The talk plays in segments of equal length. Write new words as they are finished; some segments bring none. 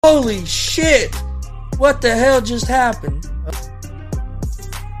Holy shit! What the hell just happened?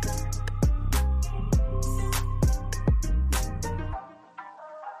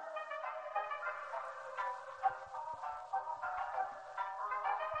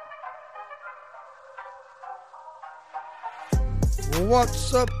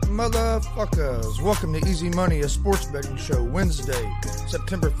 What's up, motherfuckers? Welcome to Easy Money, a sports betting show, Wednesday,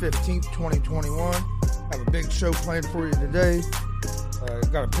 September 15th, 2021. Have a big show planned for you today.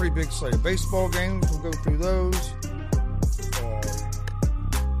 Got a pretty big slate of baseball games. We'll go through those.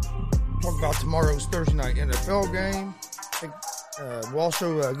 Talk about tomorrow's Thursday night NFL game. We'll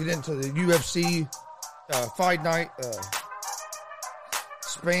also get into the UFC Fight Night.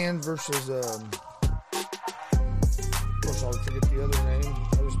 Spann versus... Of course, I'll forget the other name.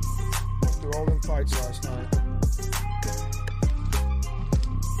 I just went through all them fights last night.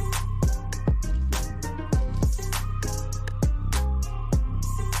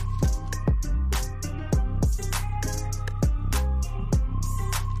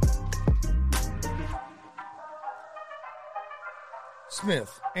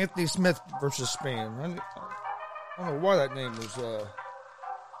 Anthony Smith versus Spann. I don't know why that name was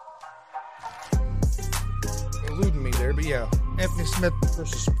eluding me there, but yeah, Anthony Smith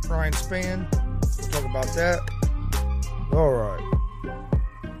versus Ryan Spann. We'll talk about that. All right.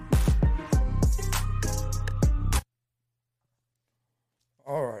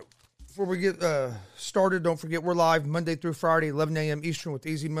 All right. Before we get started, don't forget we're live Monday through Friday, 11 a.m. Eastern with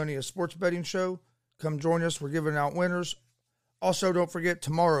Easy Money, a sports betting show. Come join us. We're giving out winners. Also, don't forget,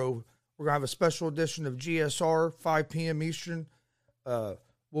 tomorrow we're going to have a special edition of GSR, 5 p.m. Eastern.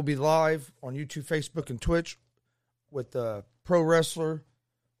 We'll be live on YouTube, Facebook, and Twitch with pro wrestler,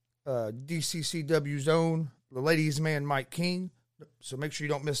 DCCW's own, the ladies' man, Mike King. So make sure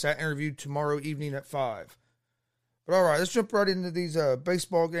you don't miss that interview tomorrow evening at 5. But all right, let's jump right into these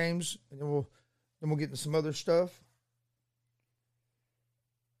baseball games, and then we'll get into some other stuff.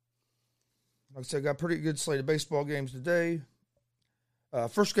 Like I said, got a pretty good slate of baseball games today.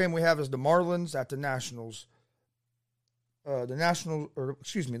 First game we have is the Marlins at the Nationals. The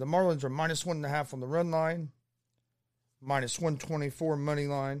Marlins are minus 1.5 on the run line, minus 124 money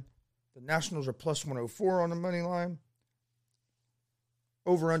line. The Nationals are plus 104 on the money line.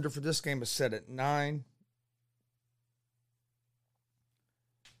 Over under for this game is set at 9.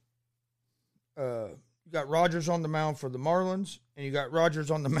 You got Rogers on the mound for the Marlins, and you got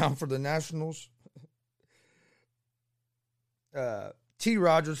Rogers on the mound for the Nationals. T.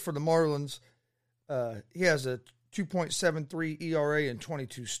 Rogers for the Marlins, he has a 2.73 ERA in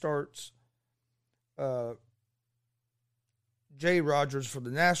 22 starts. J. Rogers for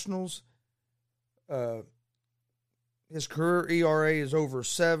the Nationals, his career ERA is over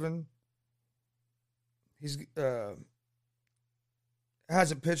 7. He's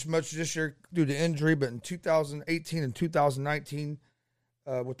hasn't pitched much this year due to injury, but in 2018 and 2019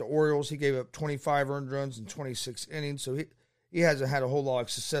 with the Orioles, he gave up 25 earned runs in 26 innings, so he hasn't had a whole lot of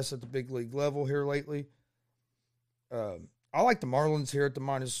success at the big league level here lately. I like the Marlins here at the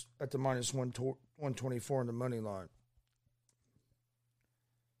minus 124 on the money line.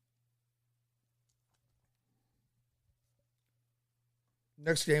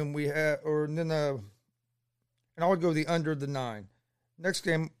 Next game we have, and I would go the under the 9. Next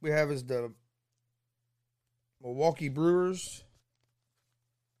game we have is the Milwaukee Brewers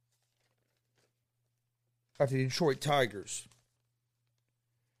at the Detroit Tigers.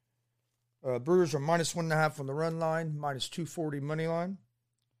 Brewers are minus 1.5 on the run line, minus 240 money line.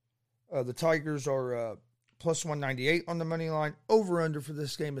 The Tigers are plus 198 on the money line. Over under for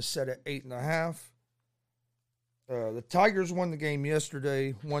this game is set at 8.5. The Tigers won the game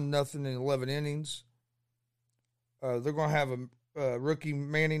yesterday, 1-0 in 11 innings. They're going to have a rookie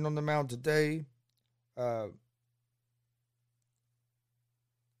Manning on the mound today.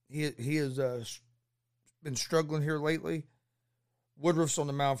 He has been struggling here lately. Woodruff's on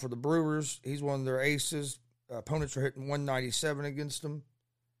the mound for the Brewers. He's one of their aces. Opponents are hitting 197 against him.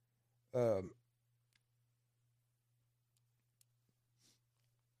 I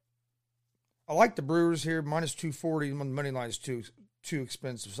like the Brewers here. Minus 240 on the money line is too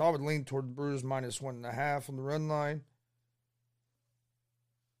expensive. So I would lean toward the Brewers minus 1.5 on the run line.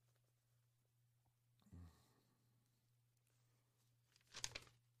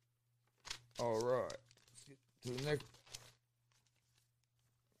 All right. Let's get to the next.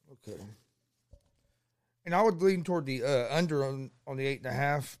 Okay. And I would lean toward the under on the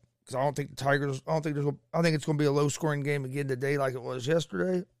 8.5 because I think it's going to be a low scoring game again today like it was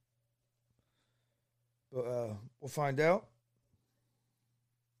yesterday. But we'll find out.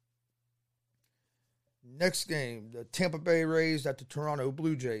 Next game, the Tampa Bay Rays at the Toronto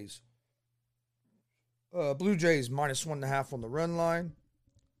Blue Jays. Blue Jays minus 1.5 on the run line.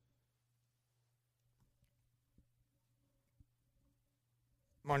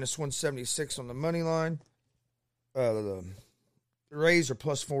 Minus 176 on the money line. The Rays are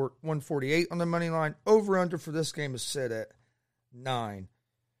plus 148 on the money line. Over under for this game is set at 9.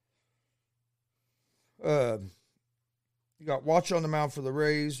 You got Watch on the mound for the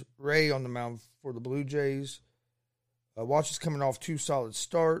Rays, Ray on the mound for the Blue Jays. Watch is coming off 2 solid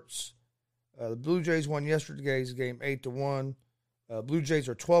starts. The Blue Jays won yesterday's game 8-1. Blue Jays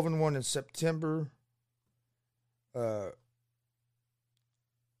are 12-1 in September.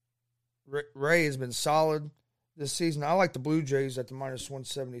 Ray has been solid this season. I like the Blue Jays at the minus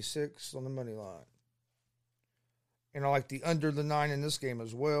 176 on the money line. And I like the under the 9 in this game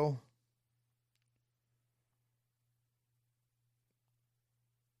as well.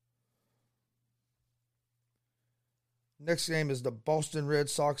 Next game is the Boston Red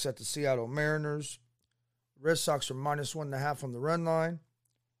Sox at the Seattle Mariners. Red Sox are minus 1.5 on the run line.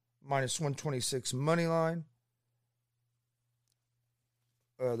 Minus 126 money line.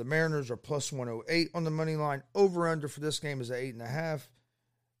 The Mariners are plus 108 on the money line. Over-under for this game is at 8.5.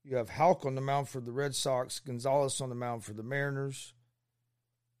 You have Houck on the mound for the Red Sox. Gonzalez on the mound for the Mariners.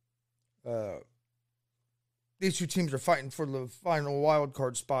 These two teams are fighting for the final wild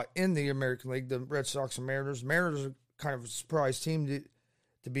card spot in the American League, the Red Sox and Mariners. Mariners are kind of a surprise team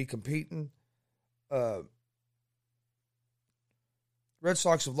to be competing. Red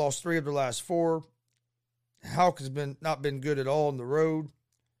Sox have lost 3 of their last 4. Houck has not been good at all on the road.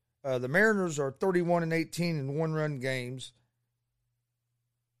 The Mariners are 31-18 in one-run games.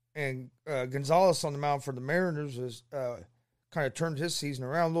 And Gonzalez on the mound for the Mariners has kind of turned his season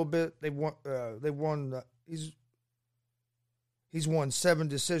around a little bit. He's won 7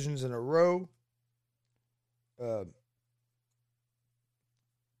 decisions in a row.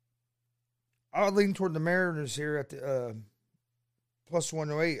 I would lean toward the Mariners here at the plus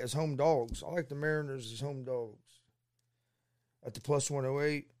 108 as home dogs. I like the Mariners as home dogs. At the plus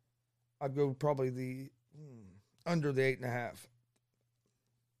 108, I'd go probably the under the 8.5. I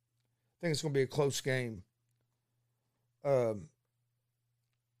think it's going to be a close game. Next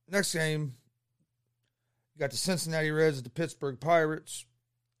game, you got the Cincinnati Reds at the Pittsburgh Pirates.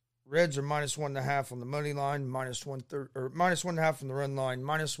 Reds are minus 1.5 on the money line, minus 1.5 on the run line,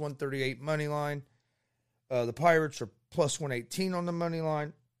 minus 138 money line. The Pirates are plus 118 on the money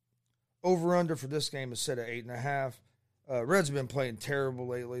line. Over-under for this game is set at 8.5. Reds have been playing terrible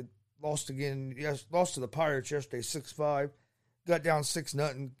lately. Lost to the Pirates yesterday, 6-5. Got down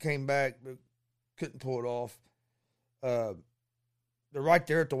 6-0, came back, but couldn't pull it off. They're right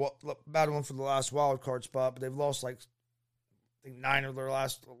there at the battling for the last wild card spot, but they've lost I think 9 of their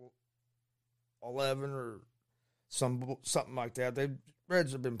last 11 or something like that.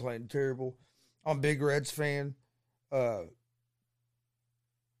 Reds have been playing terrible. I'm a big Reds fan. That's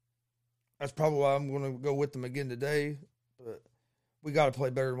probably why I'm going to go with them again today. But we got to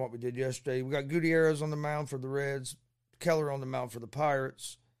play better than what we did yesterday. We got Gutierrez on the mound for the Reds, Keller on the mound for the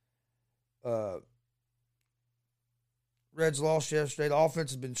Pirates. Reds lost yesterday. The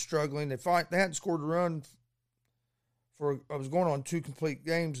offense has been struggling. They hadn't scored a run I was going on 2 complete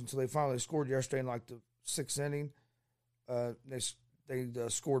games until they finally scored yesterday in the 6th inning. They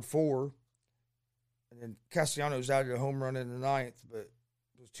scored 4, and then Castellanos added a home run in the 9th, but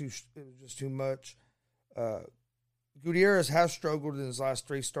it was just too much. Gutierrez has struggled in his last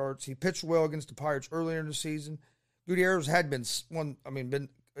 3 starts. He pitched well against the Pirates earlier in the season. Gutierrez had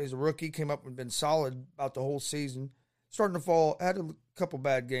he's a rookie, came up and been solid about the whole season. Starting to fall, had a couple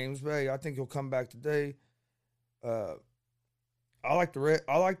bad games, but hey, I think he'll come back today. I like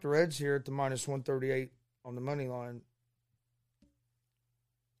the Reds here at the minus 138 on the money line,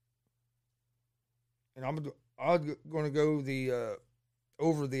 and I'm going to go the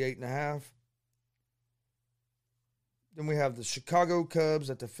over the 8.5. Then we have the Chicago Cubs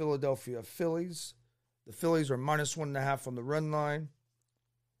at the Philadelphia Phillies. The Phillies are minus 1.5 on the run line,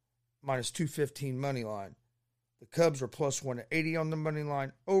 minus 215 money line. The Cubs are plus 180 on the money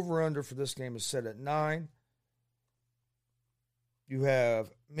line. Over-under for this game is set at 9. You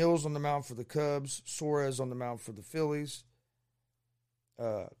have Mills on the mound for the Cubs, Suarez on the mound for the Phillies.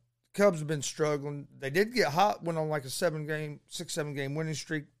 Cubs have been struggling. They did get hot, went on like a 6-7 game winning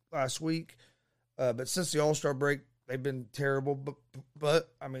streak last week. But since the All-Star break, they've been terrible. But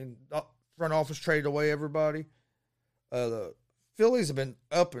the front office traded away everybody. The Phillies have been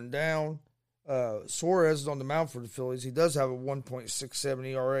up and down. Suarez is on the mound for the Phillies. He does have a 1.67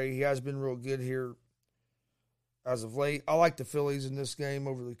 ERA. He has been real good here as of late. I like the Phillies in this game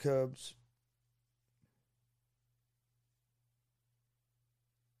over the Cubs.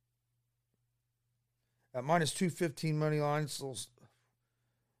 At minus 215 money line, it's a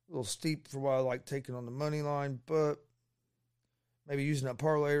little steep for what I like taking on the money line, but maybe using a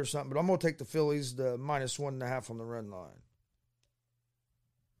parlay or something. But I'm going to take the Phillies, the minus 1.5 on the run line.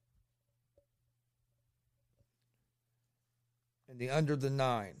 And the under the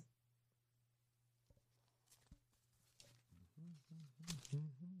 9.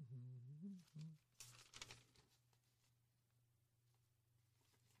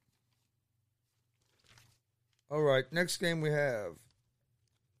 All right, next game we have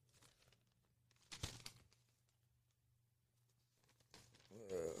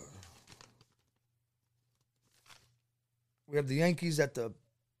the Yankees at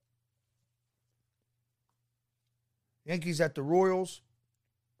the Royals,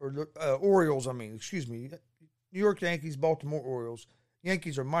 or the Orioles. Excuse me, New York Yankees, Baltimore Orioles.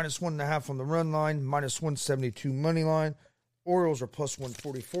 Yankees are minus 1.5 on the run line, minus 172 money line. Orioles are plus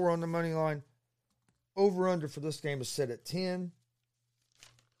 144 on the money line. Over under for this game is set at 10.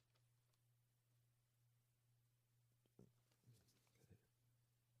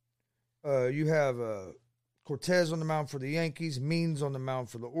 You have Cortez on the mound for the Yankees, Means on the mound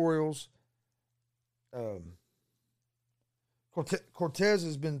for the Orioles. Cortez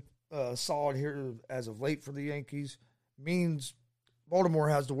has been solid here as of late for the Yankees. Means Baltimore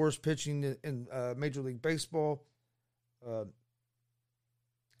has the worst pitching in Major League Baseball.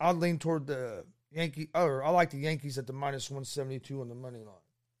 I'd lean toward the I like the Yankees at the minus 172 on the money line.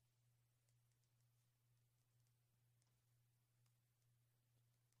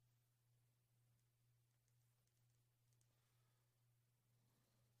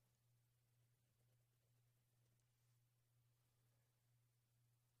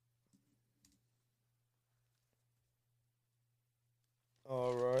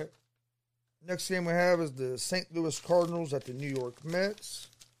 All right. Next game we have is the St. Louis Cardinals at the New York Mets.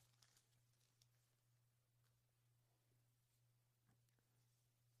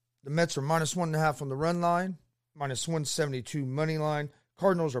 The Mets are minus 1.5 on the run line, minus 172 money line.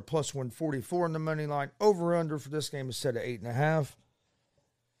 Cardinals are plus 144 on the money line. Over under for this game is set at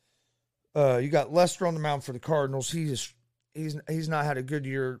 8.5. You got Lester on the mound for the Cardinals. He's not had a good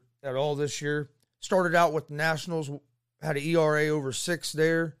year at all this year. Started out with the Nationals, had an ERA over 6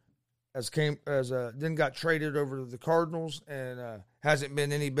 there, then got traded over to the Cardinals, and hasn't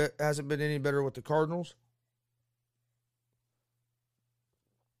been any better with the Cardinals.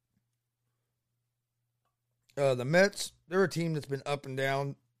 The Mets, they're a team that's been up and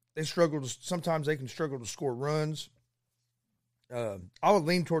down. Sometimes they can struggle to score runs. I would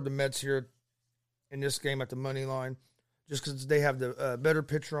lean toward the Mets here in this game at the money line, just because they have the better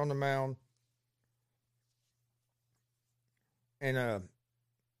pitcher on the mound. And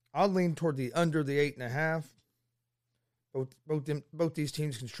I'll lean toward the under the 8.5. Both these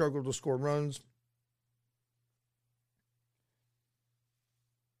teams can struggle to score runs.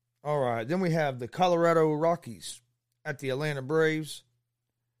 All right, then we have the Colorado Rockies at the Atlanta Braves.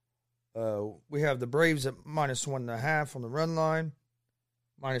 We have the Braves at minus 1.5 on the run line,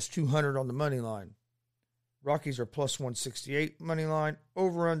 minus 200 on the money line. Rockies are plus 168 money line.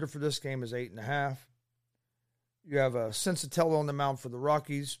 Over under for this game is 8.5. You have Sensatella on the mound for the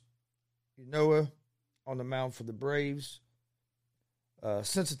Rockies. Noah on the mound for the Braves.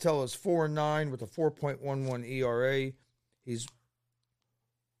 Sensatella is 4-9 with a 4.11 ERA. He's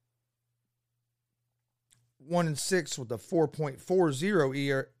 1-6 with a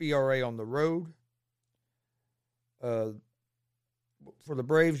 4.40 ERA on the road. For the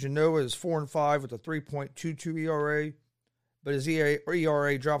Braves, Genoa is 4-5 with a 3.22 ERA, but his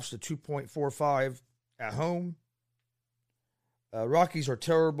ERA drops to 2.45 at home. Rockies are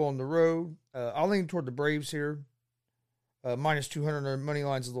terrible on the road. I'll lean toward the Braves here. Minus 200 on money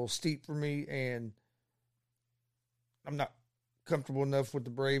line's a little steep for me, and I'm not comfortable enough with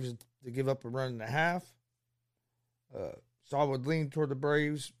the Braves to give up a run and a half. So I would lean toward the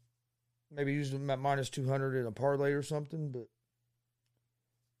Braves, maybe use them at minus 200 in a parlay or something. But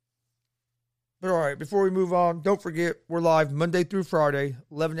all right, before we move on, don't forget we're live Monday through Friday,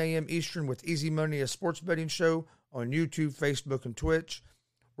 11 a.m. Eastern with Easy Money, a sports betting show on YouTube, Facebook, and Twitch.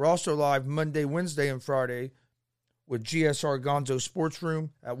 We're also live Monday, Wednesday, and Friday with GSR Gonzo Sports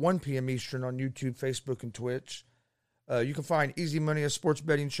Room at 1 p.m. Eastern on YouTube, Facebook, and Twitch. You can find Easy Money, a sports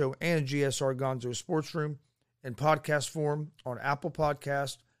betting show, and GSR Gonzo Sports Room in podcast form on Apple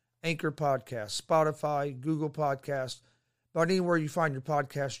Podcast, Anchor Podcast, Spotify, Google Podcast. About anywhere you find your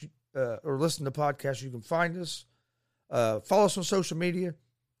podcast or listen to podcasts, you can find us. Follow us on social media.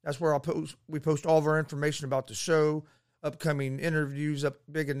 That's where we post all of our information about the show, upcoming interviews,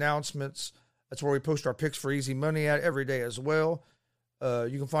 big announcements. That's where we post our picks for Easy Money at every day as well.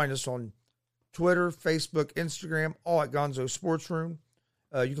 You can find us on Twitter, Facebook, Instagram, all at Gonzo Sports Room.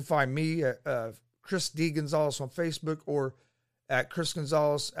 You can find me at Chris D. Gonzalez on Facebook or at Chris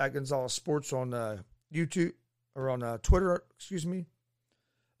Gonzalez at Gonzalez Sports on YouTube or on Twitter, excuse me.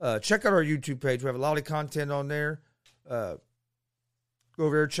 Check out our YouTube page. We have a lot of content on there. Go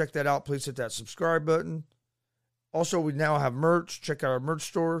over there, check that out. Please hit that subscribe button. Also, we now have merch. Check out our merch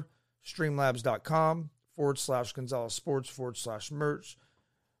store, streamlabs.com/Gonzalez Sports/merch.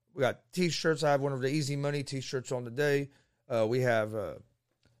 We got t-shirts. I have one of the Easy Money t-shirts on today. We have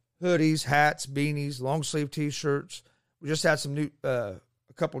hoodies, hats, beanies, long sleeve t-shirts. We just had some new, a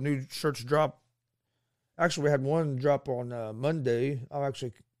couple new shirts drop. Actually, we had one drop on Monday. I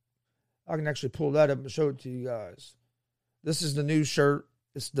can actually pull that up and show it to you guys. This is the new shirt.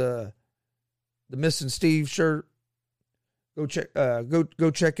 It's the Missing Steve shirt. Go check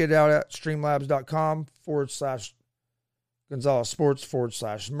it out at streamlabs.com/Gonzalez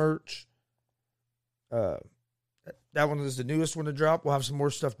Sports/merch. That one is the newest one to drop. We'll have some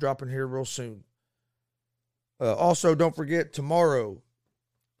more stuff dropping here real soon. Also, don't forget tomorrow,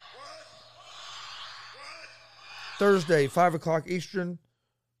 Thursday, 5 o'clock Eastern,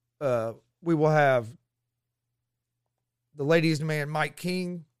 we will have the ladies' man Mike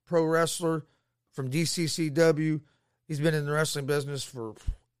King, pro wrestler from DCCW. He's been in the wrestling business for a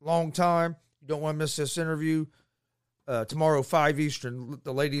long time. You don't want to miss this interview. Tomorrow, 5 Eastern,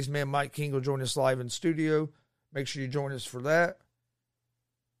 the ladies' man Mike King will join us live in studio. Make sure you join us for that.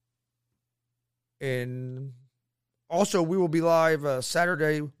 And also, we will be live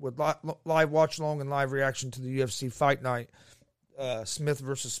Saturday with live watch along and live reaction to the UFC Fight Night, Smith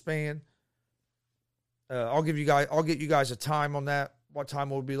versus Spann. I'll get you guys a time on that. What time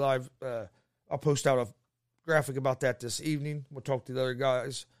we'll be live? I'll post out a graphic about that this evening. We'll talk to the other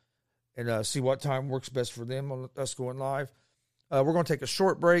guys and see what time works best for them on us going live. We're going to take a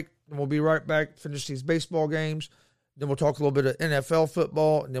short break, and we'll be right back, finish these baseball games. Then we'll talk a little bit of NFL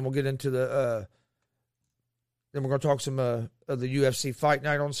football, and then we'll get into then we're going to talk some of the UFC Fight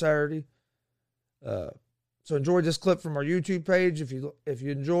Night on Saturday. So enjoy this clip from our YouTube page. If you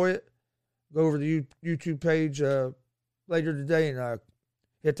enjoy it, go over the YouTube page later today and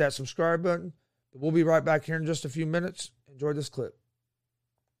hit that subscribe button. But we'll be right back here in just a few minutes. Enjoy this clip.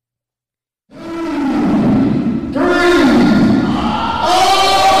 Chris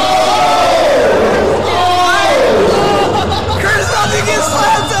about to get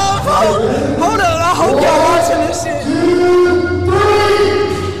slapped up. Hold on, I hope y'all watching this shit.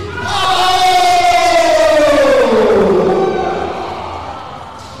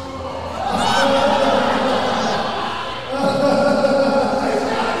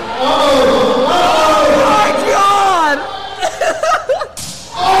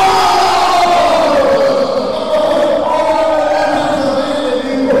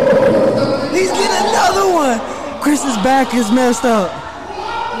 Chris's back is messed up.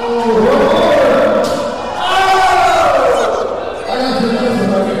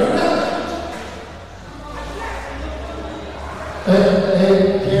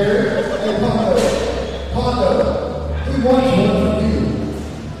 Hey, Gary. Hey, Pondo. He wants one from you.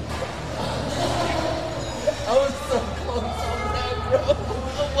 I was so close on that, bro.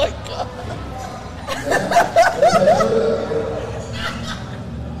 Oh my God.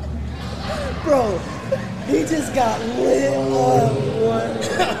 Bro, he just got lit up, boy.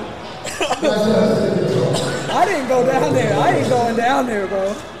 I didn't go down there. I ain't going down there,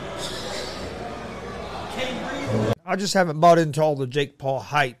 bro. I just haven't bought into all the Jake Paul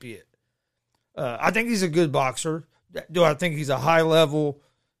hype yet. I think he's a good boxer. Do I think he's a high level?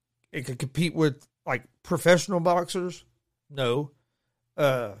 It could compete with like professional boxers? No.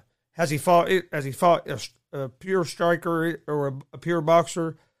 Has he fought a pure striker or a pure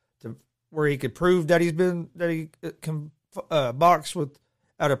boxer to where he could prove that he can box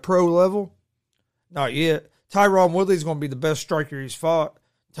at a pro level? Not yet. Tyron Woodley's going to be the best striker he's fought.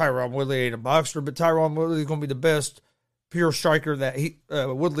 Tyron Woodley ain't a boxer, but Tyron Woodley's going to be the best pure striker that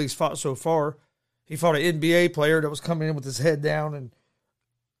Woodley's fought so far. He fought an NBA player that was coming in with his head down and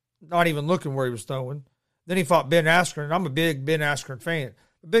not even looking where he was throwing. Then he fought Ben Askren, and I'm a big Ben Askren fan.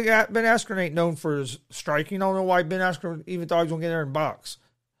 Ben Askren ain't known for his striking. I don't know why Ben Askren even thought he was going to get there and box.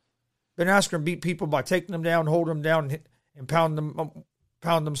 Ben Askren beat people by taking them down, holding them down, and pound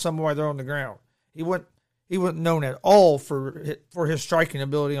them somewhere they're on the ground. He wasn't known at all for his striking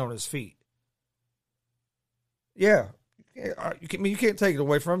ability on his feet. Yeah, you can't take it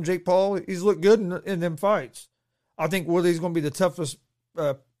away from him. Jake Paul, he's looked good in them fights. I think Woodley's going to be the toughest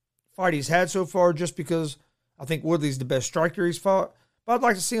fight he's had so far, just because I think Woodley's the best striker he's fought. But I'd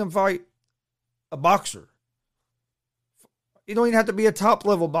like to see him fight a boxer. You don't even have to be a top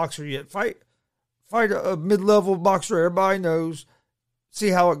level boxer yet. Fight fight a mid-level boxer everybody knows, see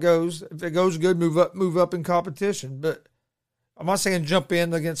how it goes. If it goes good, move up in competition. But I'm not saying jump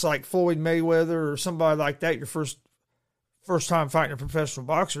in against like Floyd Mayweather or somebody like that. Your first time fighting a professional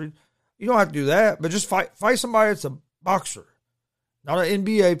boxer, you don't have to do that. But just fight somebody that's a boxer, not an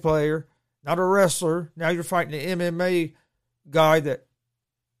NBA player, not a wrestler. Now you're fighting an MMA guy that,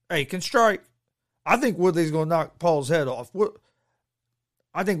 hey, can strike. I think Woodley's going to knock Paul's head off.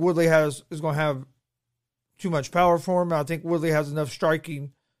 I think Woodley is going to have too much power for him. I think Woodley has enough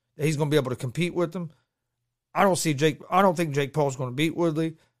striking that he's going to be able to compete with him. I don't think Jake Paul's going to beat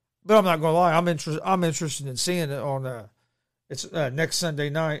Woodley, but I'm not going to lie. I'm interested in seeing it on it's next Sunday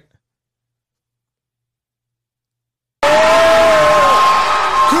night. Coon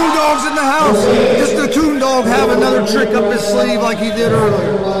Dog's in the house. Does the Coon Dog have another trick up his sleeve like he did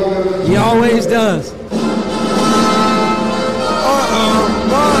earlier? He always does. Who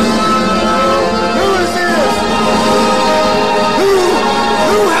is this?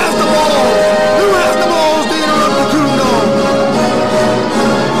 Who has the balls? Who has the balls to interrupt the Coon Dog?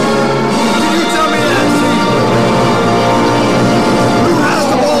 Can you tell me that, Steve? Who has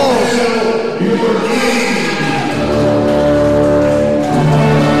the balls?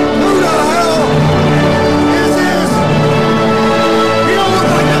 Who the hell is this? He don't look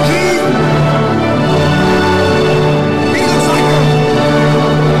like a king. He looks like a...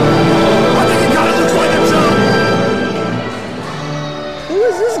 I think he kind of looks like a chump. Who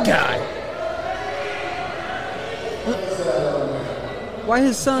is this guy? Why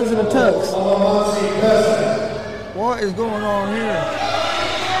his son's in a tux? What is going on here?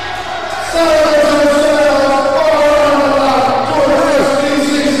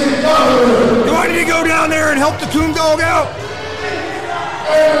 Do I need to go down there and help the Coon Dog out?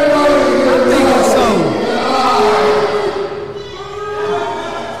 I'm thinking so.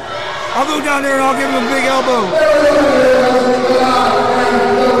 I'll go down there and I'll give him a big elbow.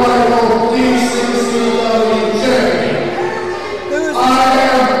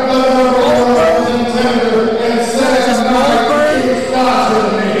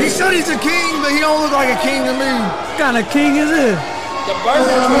 He said he's a king, but he don't look like a king to me. What kind of king is this? The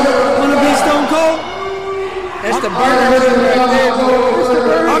Burger King. Wanna be Stone Cold? That's the Burger King right there.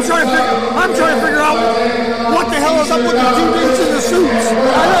 I'm trying to figure out what the hell is up with the two dudes in the suits.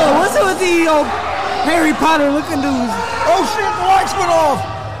 I know. What's up with the Harry Potter looking dudes? Oh shit, the lights went off.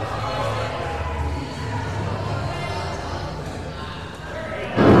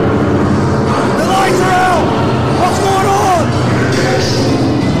 The lights are out. What's going on?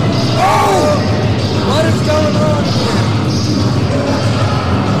 Oh! What is going on here?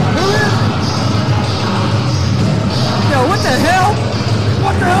 Who is? Yo, what the hell?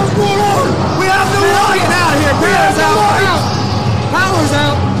 What the hell's going on? We have no light. Get out of here. We have Power's no out. light. Power's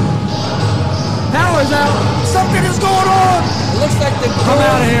out. Power's out. Something is going on. It looks like the I'm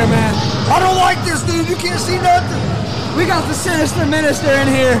out of here, man. I don't like this, dude. You can't see nothing. We got the sinister minister in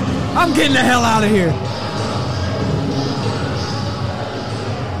here. I'm getting the hell out of here.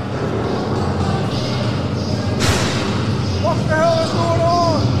 What the hell is going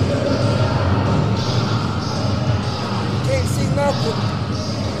on? Can't see nothing.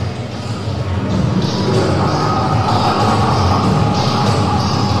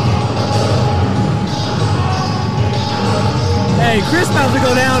 Hey, Chris about to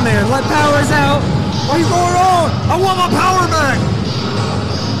go down there. Let Power's out. What is going on? I want my power back.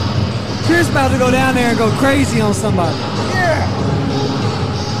 Chris about to go down there and go crazy on somebody. Yeah.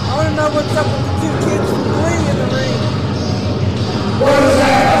 I want to know what's up with the two kids from Glee in the ring. What is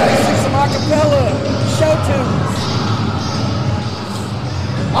that? They sing some acapella show tunes.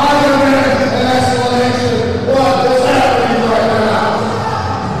 I demand an explanation. What is happening right now?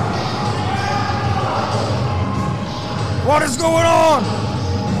 What is going on?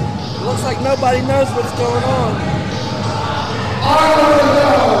 It looks like nobody knows what's going on. I want to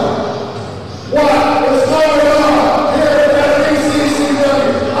know what is going on here at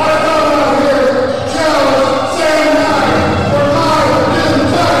BCCW. I come out here to challenge Sam Knight for my new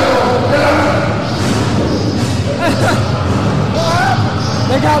title.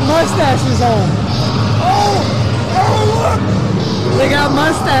 They got mustaches on. Oh, look. They got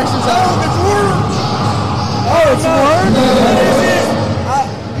mustaches on. Oh, it's worms. Oh, it's a worm? What is this?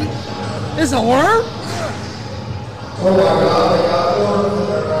 It's a worm? Oh my God, they got worms in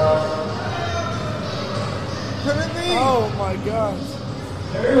their mouth. Could it be? Oh my gosh.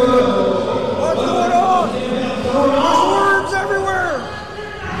 What's going on? There's worms everywhere.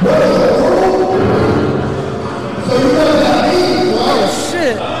 Oh,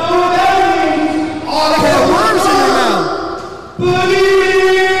 shit. They have worms in their mouth.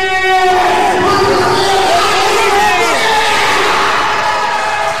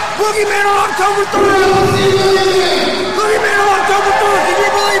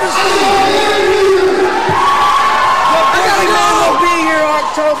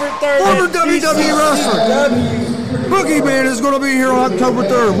 October 3rd. Former WWE wrestler. Boogeyman is going to be here on October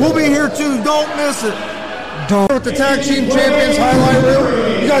 3rd. We'll be here too. Don't miss it. With the tag team champions highlight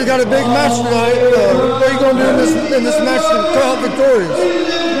reel. You guys got a big match tonight. What are you going to do in this match to come out victorious?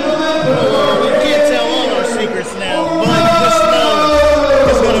 We can't tell all our secrets now, but just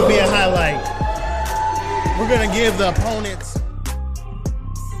know it's going to be a highlight. We're going to give the opponents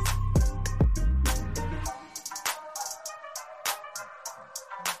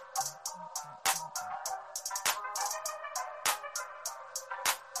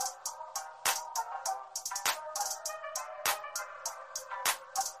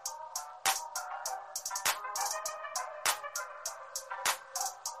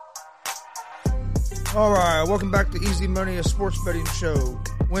All right, welcome back to Easy Money, a sports betting show.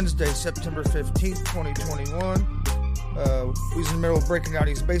 Wednesday, September 15th, 2021. We're in the middle of breaking down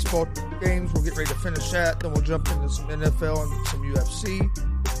these baseball games. We'll get ready to finish that. Then we'll jump into some NFL and some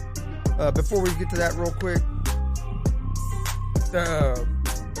UFC. Before we get to that real quick,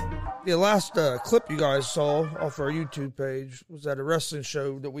 the last clip you guys saw off our YouTube page was at a wrestling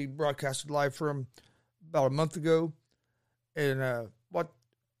show that we broadcasted live from about a month ago. And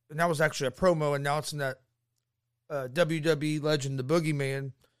that was actually a promo announcing that WWE legend The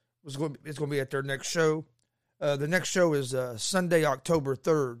Boogeyman is going to be at their next show. The next show is Sunday, October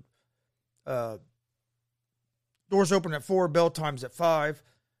 3rd. Doors open at 4, bell times at 5.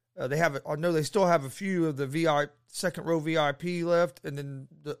 I know they still have a few of the second row VIP left, and then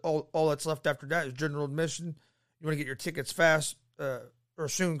all that's left after that is general admission. You want to get your tickets fast or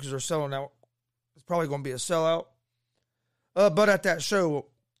soon because they're selling out. It's probably going to be a sellout. But at that show,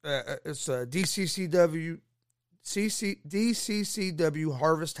 it's DCCW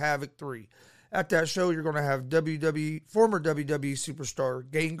Harvest Havoc 3. At that show, you're going to have former WWE superstar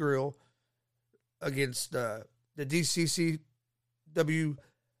Gangrel against the DCCW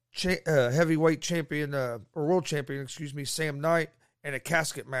heavyweight champion, or world champion, Sam Knight, and a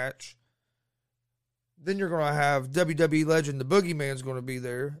casket match. Then you're going to have WWE legend The Boogeyman's going to be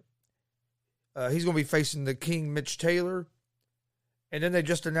there. He's going to be facing the King Mitch Taylor. And then they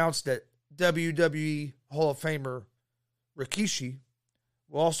just announced that WWE Hall of Famer Rikishi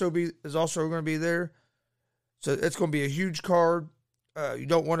is also going to be there. So it's going to be a huge card. You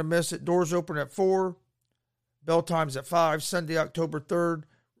don't want to miss it. Doors open at 4. Bell times at 5. Sunday, October 3rd,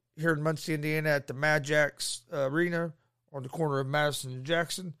 here in Muncie, Indiana, at the Mad Jacks Arena on the corner of Madison and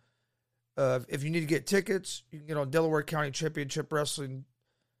Jackson. If you need to get tickets, you can get on Delaware County Championship Wrestling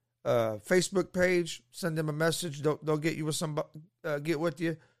Facebook page. Send them a message. They'll get you with somebody. Get with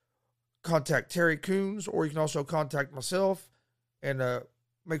you. Contact Terry Coons, or you can also contact myself, and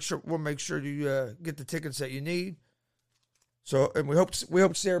we'll make sure you get the tickets that you need. So, and we hope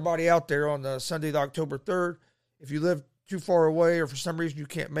to see everybody out there on Sunday, October 3rd. If you live too far away, or for some reason you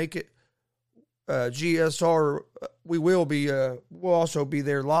can't make it, GSR, we'll also be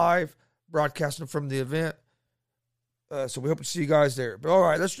there live, broadcasting from the event. So we hope to see you guys there. But all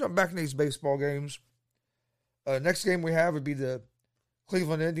right, let's jump back into these baseball games. Next game we have would be the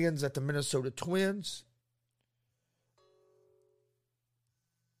Cleveland Indians at the Minnesota Twins.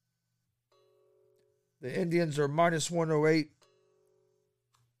 The Indians are minus 108.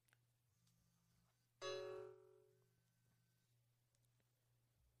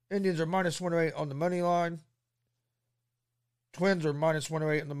 Indians are minus 108 on the money line. Twins are minus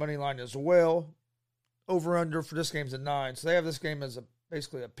 108 on the money line as well. Over-under for this game's at 9. So they have this game as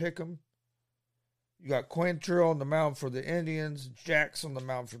basically a pick-em. You got Quantrill on the mound for the Indians, Jax on the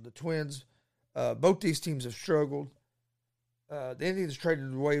mound for the Twins. Both these teams have struggled. The Indians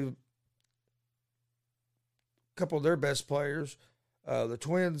traded away a couple of their best players. The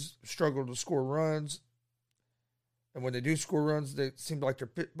Twins struggle to score runs. And when they do score runs, they seem like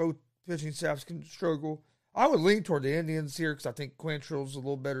both pitching staffs can struggle. I would lean toward the Indians here because I think Quantrill's a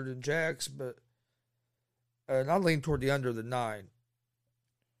little better than Jax, and I lean toward the under the 9.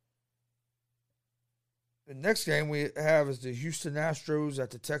 The next game we have is the Houston Astros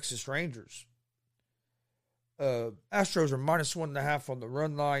at the Texas Rangers. Astros are minus 1.5 on the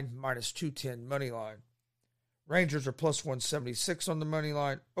run line, minus 210 money line. Rangers are plus 176 on the money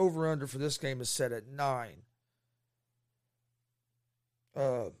line. Over-under for this game is set at 9.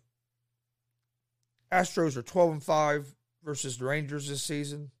 Astros are 12-5 versus the Rangers this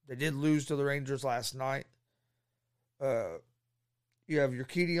season. They did lose to the Rangers last night. You have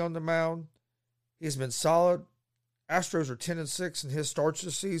Urquidy on the mound. He's been solid. Astros are 10-6 in his starts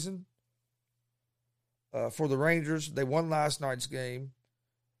this season. For the Rangers, they won last night's game.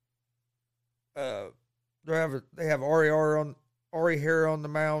 They have Ari Hara on the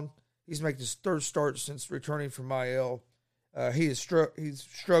mound. He's making his third start since returning from IL. He's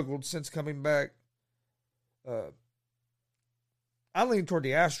struggled since coming back. I lean toward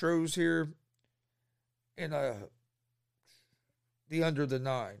the Astros here in the under the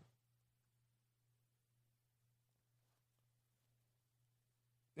 9.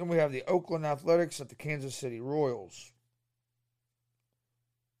 Then we have the Oakland Athletics at the Kansas City Royals.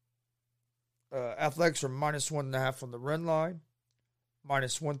 Athletics are minus 1.5 on the run line,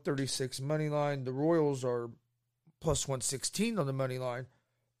 minus 136 money line. The Royals are plus 116 on the money line.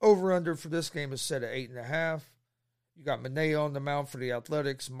 Over-under for this game is set at 8.5. You got Manaea on the mound for the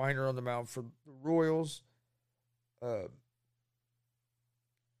Athletics, Minor on the mound for the Royals.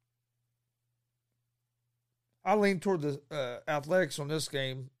 I lean toward the Athletics on this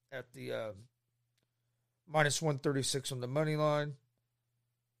game at the minus 136 on the money line.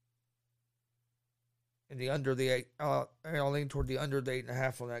 And the under the 8, I'll lean toward the under the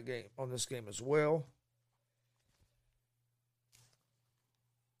 8.5 on that game, on this game as well.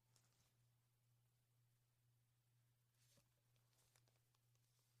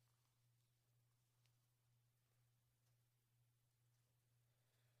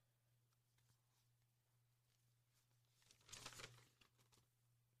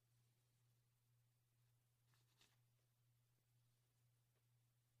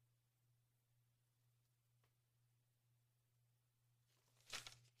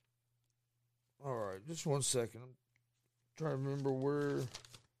 All right, just 1 second. I'm trying to remember where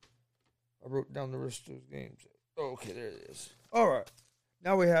I wrote down the rest of those games. Oh, okay, there it is. All right.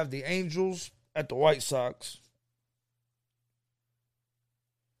 Now we have the Angels at the White Sox.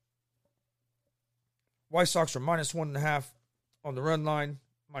 White Sox are minus 1.5 on the run line,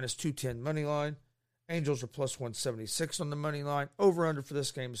 minus 210 money line. Angels are plus 176 on the money line. Over-under for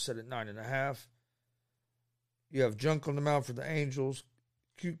this game is set at 9.5. You have Junk on the mound for the Angels.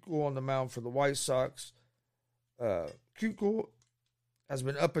 Keuchel on the mound for the White Sox. Keuchel has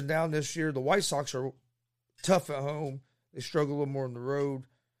been up and down this year. The White Sox are tough at home. They struggle a little more on the road.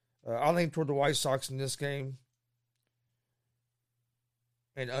 I lean toward the White Sox in this game.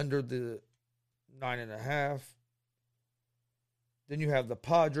 And under the 9.5. Then you have the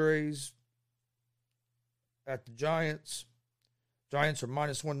Padres at the Giants. Giants are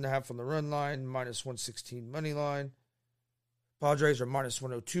minus 1.5 on the run line, minus 116 money line. Padres are minus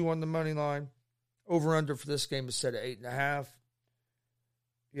 102 on the money line. Over-under for this game is set at 8.5.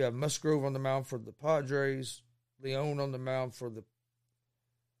 You have Musgrove on the mound for the Padres. Leone on the mound for the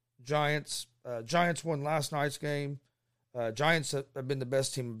Giants. Giants won last night's game. Giants have been the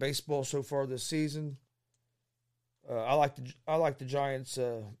best team in baseball so far this season. I like the Giants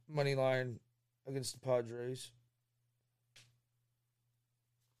money line against the Padres.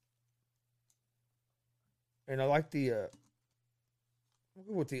 And I like the we'll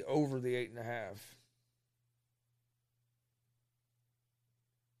go with the over the 8.5.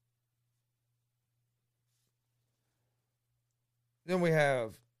 Then we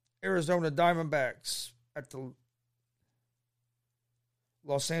have Arizona Diamondbacks at the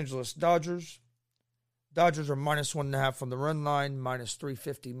Los Angeles Dodgers. Dodgers are minus 1.5 on the run line, minus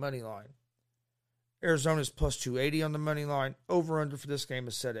 350 money line. Arizona's plus 280 on the money line. Over-under for this game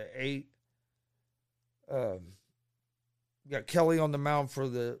is set at 8. You got Kelly on the mound for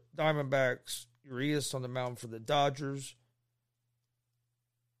the Diamondbacks. Urias on the mound for the Dodgers.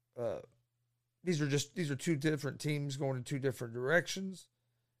 These are two different teams going in two different directions.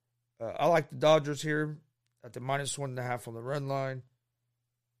 I like the Dodgers here at the minus 1.5 on the run line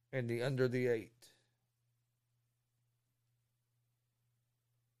and the under the 8.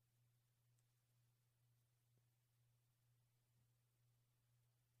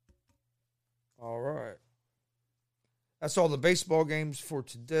 All right. That's all the baseball games for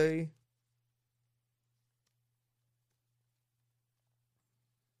today.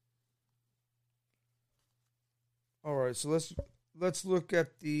 All right, so let's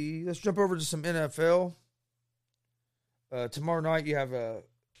jump over to some NFL. Tomorrow night we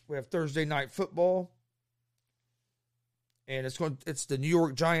have Thursday night football, and it's the New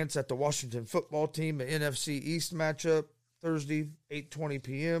York Giants at the Washington Football Team, an NFC East matchup. Thursday, 8:20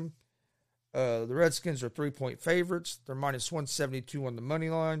 p.m. The Redskins are 3-point favorites. They're minus 172 on the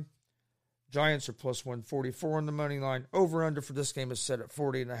money line. Giants are plus 144 on the money line. Over-under for this game is set at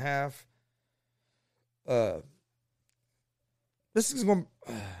 40.5. This is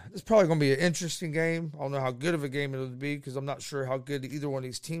probably going to be an interesting game. I don't know how good of a game it'll be because I'm not sure how good either one of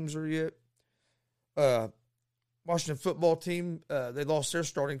these teams are yet. Washington Football Team, they lost their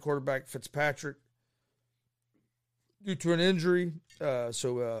starting quarterback, Fitzpatrick, due to an injury.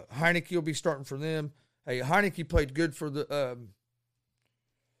 So Heineke will be starting for them. Hey, Heineke played good for the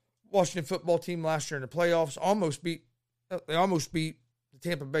Washington Football Team last year in the playoffs. Almost beat they almost beat the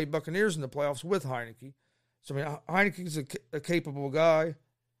Tampa Bay Buccaneers in the playoffs with Heineke. So, I mean, Heineke's a capable guy.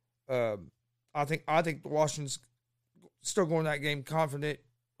 I think Washington's still going that game confident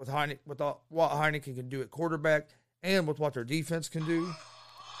with Heineke, with what Heineke can do at quarterback and with what their defense can do.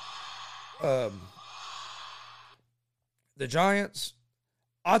 The Giants,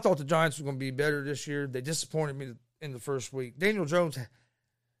 I thought the Giants were going to be better this year. They disappointed me in the first week. Daniel Jones,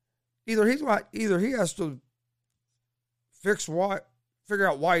 either he has to figure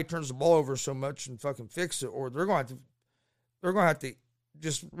out why he turns the ball over so much and fucking fix it, or they're going to have to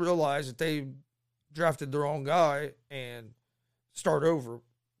just realize that they drafted the wrong guy and start over,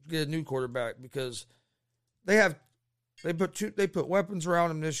 get a new quarterback, because they put weapons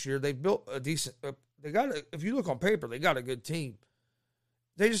around him this year. They built a decent. If you look on paper, they got a good team.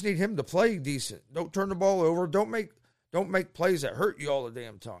 They just need him to play decent. Don't turn the ball over. Don't make plays that hurt you all the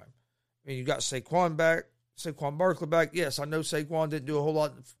damn time. I mean, you got Saquon Barkley back. Yes, I know Saquon didn't do a whole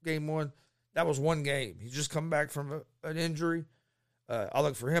lot in game one. That was one game. He's just come back from an injury. I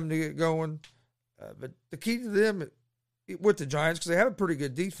look for him to get going. But the key to them with the Giants, because they have a pretty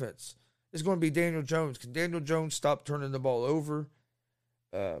good defense, is going to be Daniel Jones. Can Daniel Jones stop turning the ball over?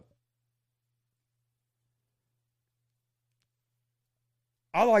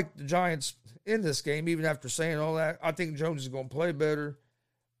 I like the Giants in this game, even after saying all that. I think Jones is going to play better.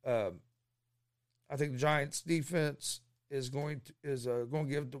 I think the Giants' defense is going to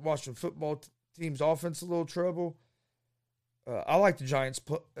give the Washington football team's offense a little trouble. I like the Giants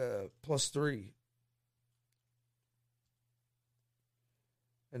 +3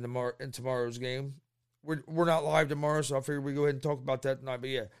 in tomorrow's game. We're not live tomorrow, so I figured we go ahead and talk about that tonight.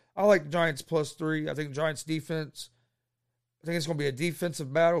 But yeah, I like the Giants +3. I think the Giants defense. I think it's going to be a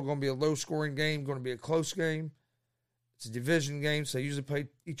defensive battle. Going to be a low-scoring game. Going to be a close game. It's a division game, so they usually play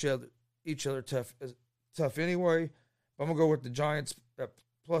each other tough anyway. But I'm going to go with the Giants at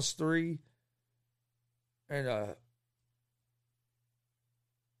 +3. And I'm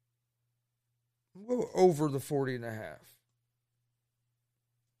going to go over the 40.5.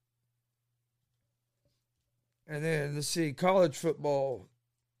 And then, let's see, college football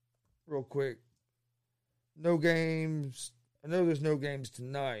real quick. No games. I know there's no games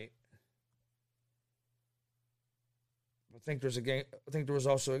tonight. I think there's a game. I think there was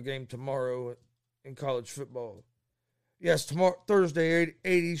also a game tomorrow in college football. Yes, tomorrow, Thursday,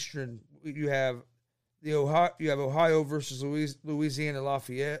 8 Eastern. You have Ohio versus Louisiana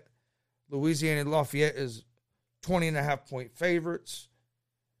Lafayette. Louisiana Lafayette is 20.5-point favorites.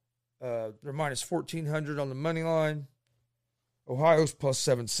 They're minus 1,400 on the money line. Ohio's plus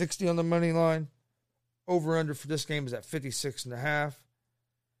 760 on the money line. Over under for this game is at 56.5.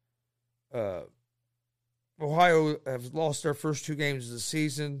 Ohio have lost their first 2 games of the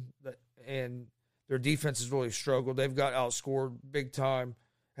season, and their defense has really struggled. They've got outscored big time,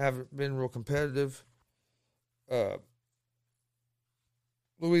 haven't been real competitive.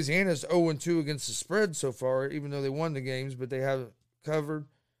 Louisiana's 0-2 against the spread so far, even though they won the games, but they haven't covered.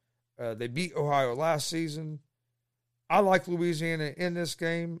 They beat Ohio last season. I like Louisiana in this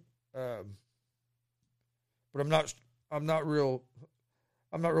game, but I'm not real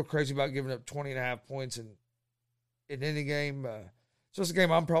crazy about giving up 20.5 points in any game. So it's a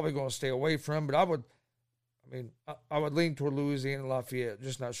game I'm probably going to stay away from, but I would lean toward Louisiana Lafayette.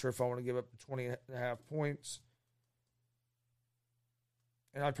 Just not sure if I want to give up 20.5 points.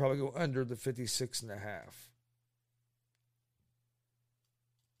 And I'd probably go under the 56.5.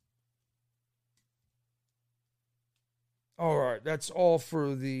 All right, that's all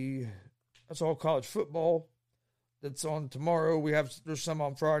college football. That's on tomorrow. There's some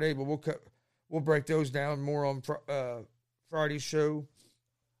on Friday, but we'll break those down more on Friday's show.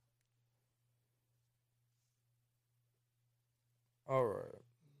 All right.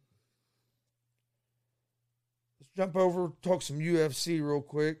 Let's jump over, talk some UFC real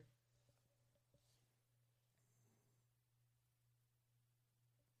quick.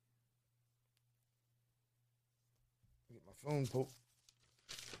 Get my phone pulled.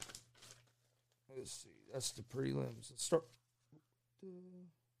 Let's see. That's the prelims. Let's start.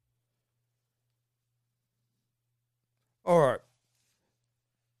 All right.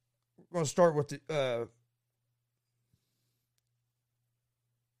 We're going to start with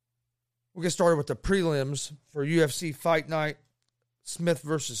we'll get started with the prelims for UFC Fight Night, Smith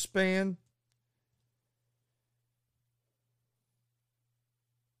versus Spann.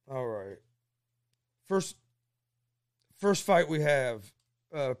 All right. First fight we have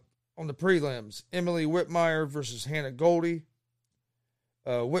on the prelims, Emily Whitmire versus Hannah Goldie.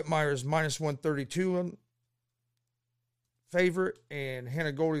 Whitmire is minus 132 favorite, and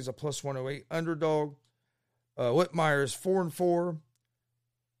Hannah Goldie is a plus 108 underdog. Whitmire is 4-4.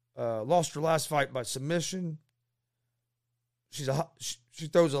 Lost her last fight by submission. She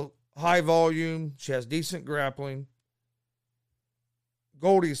throws a high volume. She has decent grappling.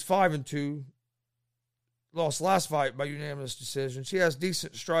 Goldie's 5-2. Lost last fight by unanimous decision. She has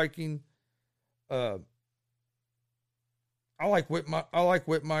decent striking. I like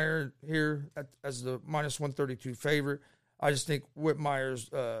Whitmire here as the -132 favorite. I just think Whitmire's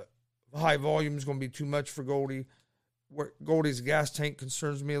high volume is going to be too much for Goldie. Goldie's gas tank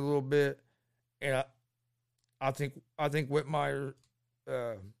concerns me a little bit, and I think Whitmire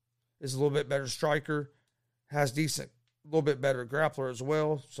is a little bit better striker, has a little bit better grappler as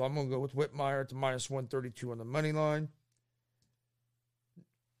well. So I'm going to go with Whitmire at the -132 on the money line.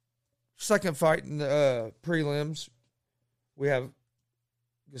 Second fight in the prelims, we have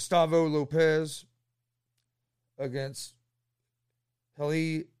Gustavo Lopez against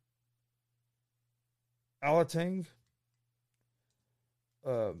Heli Alateng.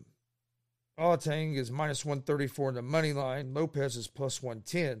 Alateng is -134 on the money line. Lopez is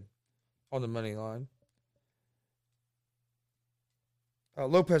 +110 on the money line.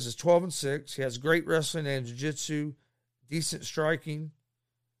 Lopez is 12-6. He has great wrestling and jiu-jitsu, decent striking.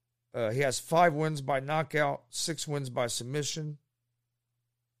 He has 5 wins by knockout, 6 wins by submission.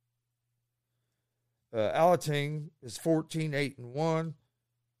 Alateng is 14-8-1.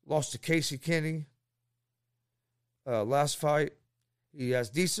 Lost to Casey Kenny last fight. He has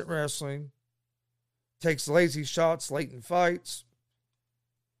decent wrestling. Takes lazy shots late in fights.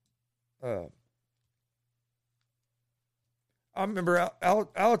 I remember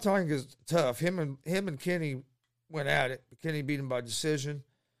Alateng is tough. Him and Kenny went at it. Kenny beat him by decision.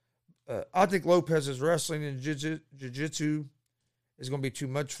 I think Lopez's wrestling and jiu-jitsu is going to be too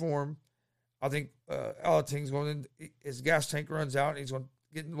much for him. I think Alateng's his gas tank runs out, and he's going to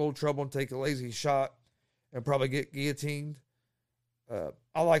get in a little trouble and take a lazy shot and probably get guillotined.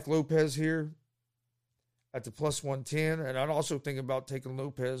 I like Lopez here at the +110, and I'd also think about taking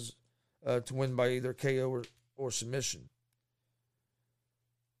Lopez to win by either KO or submission.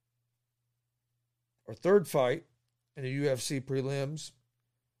 Our third fight in the UFC prelims,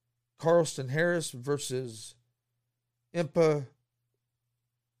 Carlston Harris versus Impa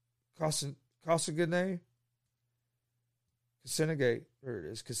Kasanganay. Kasanganay. There it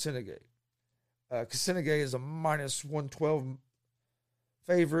is, Kasanganay. Kasanganay is a -112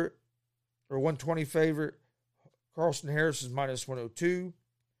 favorite, or 120 favorite. Carlston Harris is -102.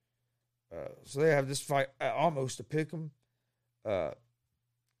 So they have this fight almost to pick them.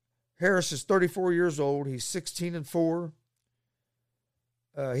 Harris is 34 years old. He's 16-4.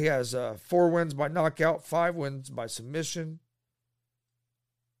 He has 4 wins by knockout, 5 wins by submission.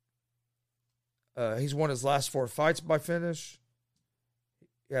 He's won his last 4 fights by finish.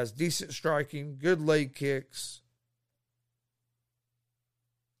 He has decent striking, good leg kicks.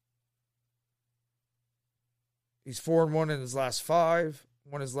 He's 4-1 in his last 5.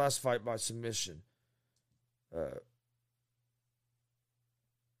 Won his last fight by submission.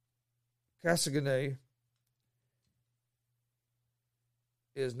 Kasanganay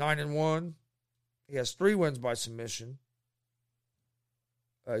is 9-1. He has 3 wins by submission.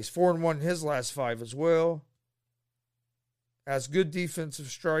 He's 4-1 in his last 5 as well. Has good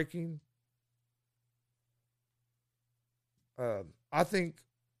defensive striking. I think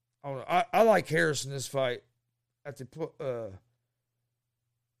I like Harris in this fight at the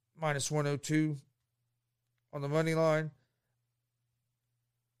 -102 on the money line.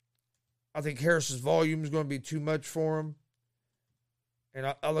 I think Harris's volume is going to be too much for him, and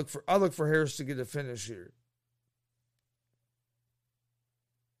I look for Harris to get a finish here.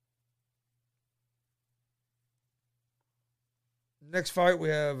 Next fight we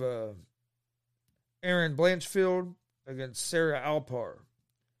have Aaron Blanchfield against Sarah Alpar.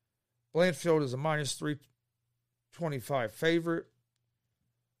 Blanchfield is a -325 favorite.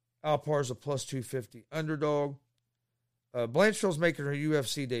 Alpar is a +250 underdog. Blanchfield's making her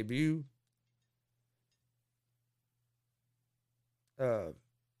UFC debut.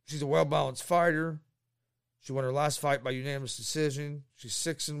 She's a well-balanced fighter. She won her last fight by unanimous decision. She's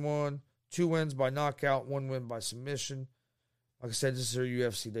 6-1, 2 wins by knockout, 1 win by submission. Like I said, this is her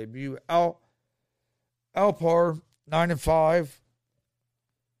UFC debut. Alpar, 9-5.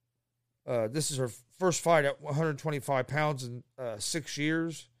 This is her first fight at 125 pounds in 6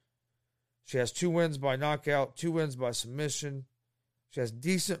 years. She has 2 wins by knockout, 2 wins by submission. She has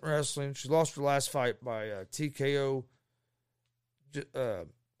decent wrestling. She lost her last fight by TKO.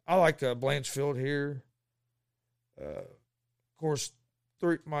 I like Blanchfield here. Of course,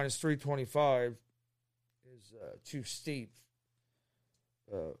 -325 is too steep.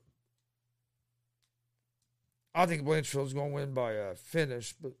 I think Blanchfield's going to win by a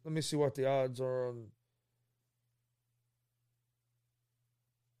finish, but let me see what the odds are on.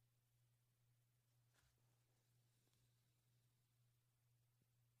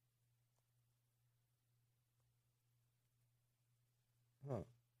 Huh.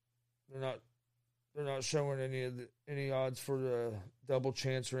 They're not showing any odds for the double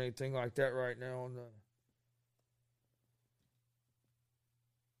chance or anything like that right now on the.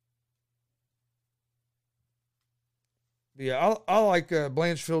 But yeah, I like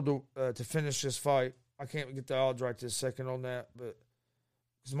Blanchfield to finish this fight. I can't get the odds right this second on that, but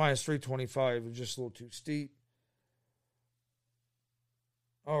because minus 325 is just a little too steep.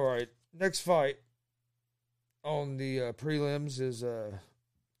 All right, next fight on the prelims is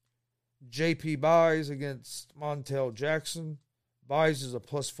JP Buys against Montel Jackson. Buys is a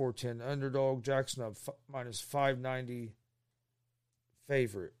plus 410 underdog. Jackson a minus 590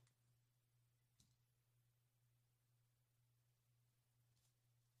 favorite.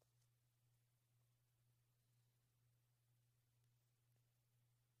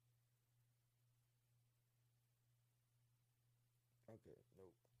 Okay,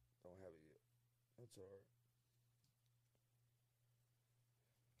 nope, don't have it yet. That's all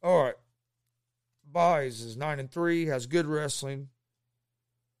right. All right. Buys is 9-3, has good wrestling.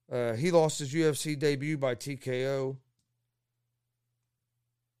 He lost his UFC debut by TKO.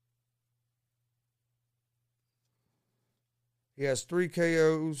 He has 3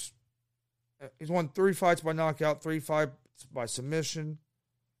 KOs. He's won 3 fights by knockout, 3 fights by submission.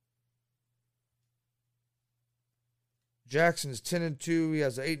 Jackson is 10-2. He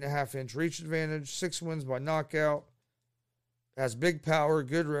has an 8.5-inch reach advantage, 6 wins by knockout. Has big power,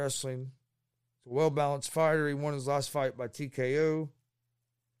 good wrestling. He's a well-balanced fighter. He won his last fight by TKO.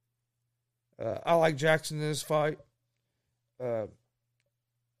 I like Jackson in this fight. This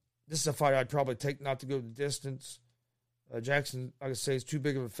is a fight I'd probably take not to go the distance. Jackson, like I say, is too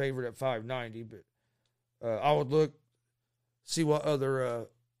big of a favorite at 590, but I would see what other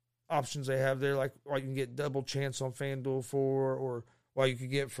options they have there, like what you can get double chance on FanDuel for, or what you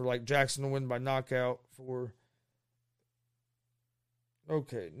could get for like Jackson to win by knockout for.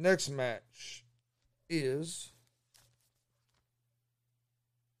 Okay, next match is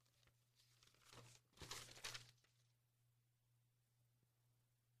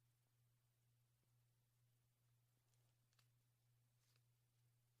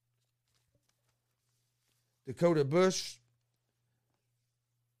Dakota Bush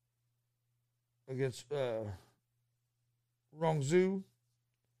against Rong Zhu.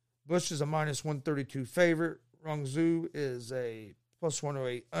 Bush is a minus 132 favorite. Rong Zhu is a plus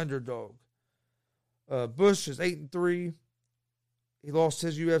 108 underdog. Bush is 8-3. He lost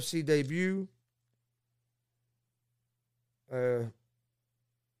his UFC debut.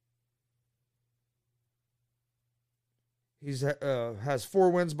 He's has 4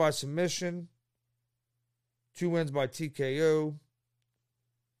 wins by submission, 2 wins by TKO.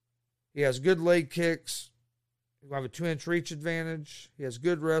 He has good leg kicks. He'll have a 2-inch reach advantage. He has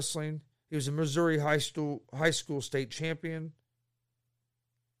good wrestling. He was a Missouri high school state champion.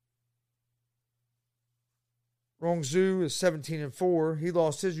 Rong Zhu is 17-4. He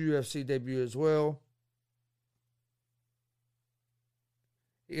lost his UFC debut as well.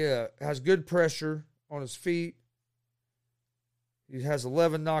 Yeah, has good pressure on his feet. He has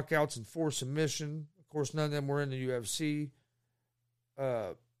 11 knockouts and 4 submission. Of course, none of them were in the UFC.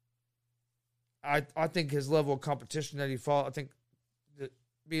 I think his level of competition that he fought, I think that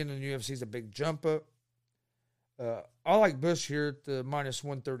being in the UFC is a big jump up. I like Bush here at the minus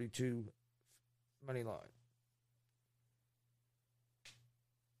 132 money line.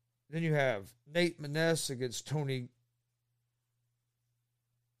 Then you have Nate Maness against Tony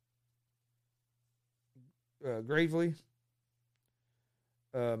Gravely.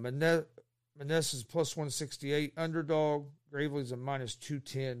 Maness is plus 168 underdog. Gravely's a minus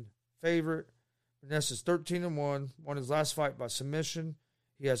 210 favorite. Maness is 13-1. Won his last fight by submission.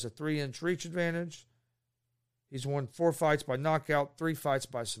 He has a 3-inch reach advantage. He's won 4 fights by knockout, 3 fights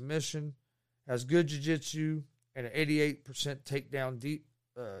by submission. Has good jiu-jitsu and an 88% takedown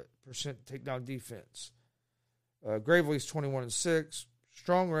defense. Gravely's 21-6.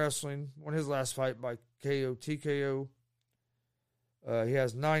 Strong wrestling. Won his last fight by TKO. He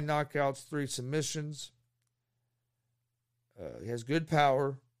has 9 knockouts, 3 submissions. He has good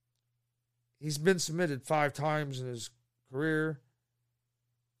power. He's been submitted 5 times in his career.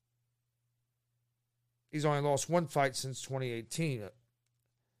 He's only lost 1 fight since 2018.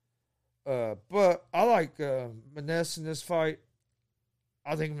 But I like Maness in this fight.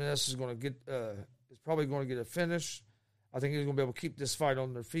 I think Maness is going to is probably going to get a finish. I think he's going to be able to keep this fight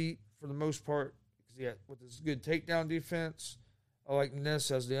on their feet for the most part because with his good takedown defense. I like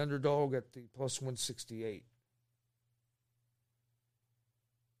Ness as the underdog at the plus 168.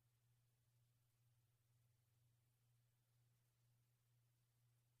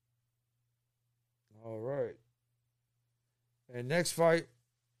 All right. And next fight,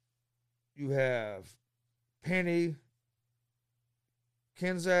 you have Penny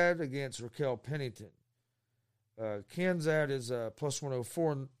Kenzad against Raquel Pennington. Kenzad is a plus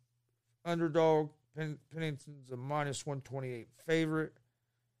 104 underdog. Pennington's a minus 128 favorite.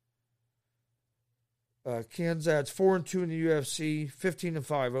 Kenzad's 4-2 in the UFC,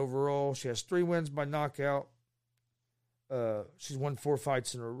 15-5 overall. She has 3 wins by knockout. She's won 4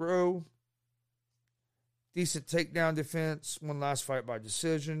 fights in a row. Decent takedown defense. Won last fight by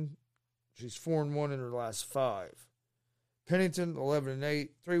decision. She's 4-1 in her last 5. Pennington 11-8,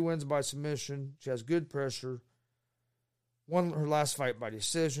 3 wins by submission. She has good pressure. Won her last fight by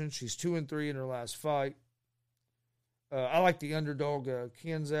decision. She's 2-3 in her last fight. I like the underdog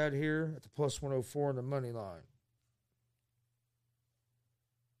Kenzad here at the plus 104 on the money line.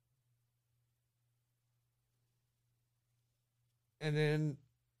 And then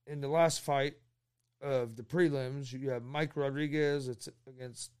in the last fight of the prelims, you have Mike Rodriguez. It's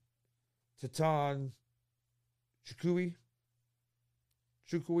against Titan Chukui.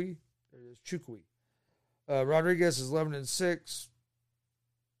 There it is, Chukui. Rodriguez is 11-6.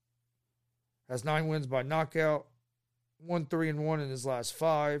 Has 9 wins by knockout. 1-3-1 in his last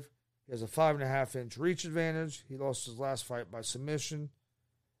 5. He has a 5.5-inch reach advantage. He lost his last fight by submission.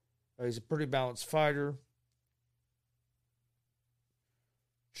 He's a pretty balanced fighter.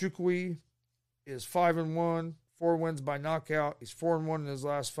 Chukui is 5-1, 4 wins by knockout. He's 4-1 in his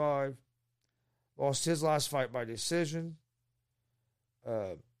last 5. Lost his last fight by decision.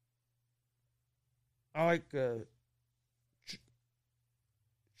 I like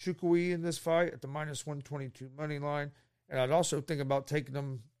Chukui in this fight at the minus 122 money line. And I'd also think about taking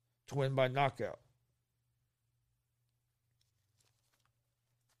him to win by knockout.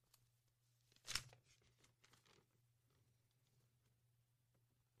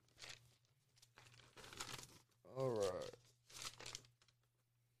 All right.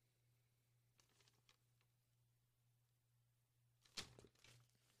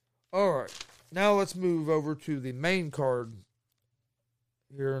 All right. Now let's move over to the main card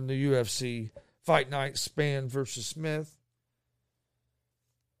here in the UFC. Fight Night, Spann versus Smith.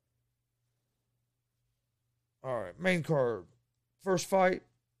 All right, main card. First fight,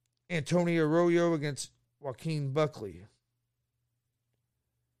 Antonio Arroyo against Joaquin Buckley.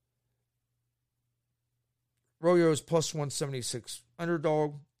 Arroyo is plus 176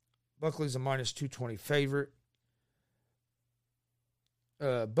 underdog. Buckley's a minus 220 favorite.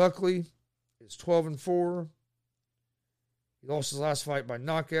 Buckley is 12-4. He lost his last fight by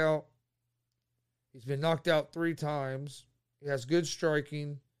knockout. He's been knocked out 3 times. He has good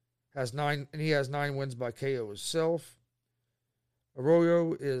striking. He has 9 wins by KO himself.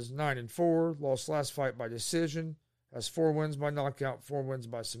 Arroyo is 9-4. Lost last fight by decision. Has 4 wins by knockout, 4 wins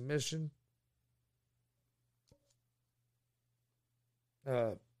by submission.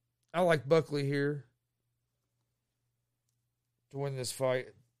 I like Buckley here to win this fight.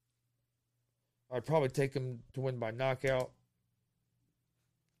 I'd probably take him to win by knockout.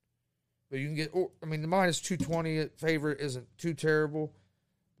 But you can get, the minus 220 favorite isn't too terrible.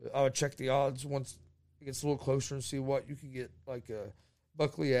 But I would check the odds once it gets a little closer and see what you can get like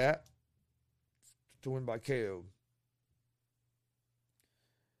Buckley at to win by KO.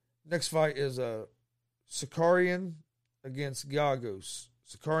 Next fight is Sakarian against Giagos.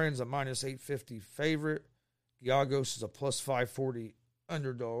 Sakarian's a minus 850 favorite. Giagos is a plus 540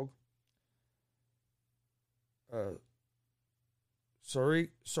 underdog.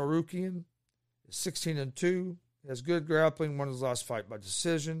 Sarukian is 16-2. He has good grappling, won his last fight by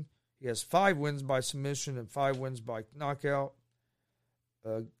decision. He has 5 wins by submission and 5 wins by knockout.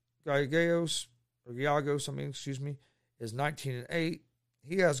 Giagos, is 19-8.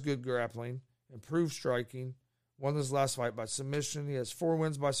 He has good grappling, improved striking, won his last fight by submission. He has 4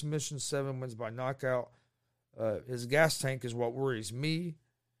 wins by submission, 7 wins by knockout. His gas tank is what worries me.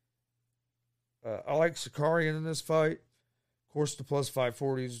 I like Sakarian in this fight. Of course, the plus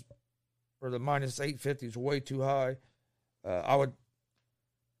 540s or the minus 850s is way too high. I would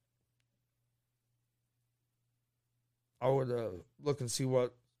look and see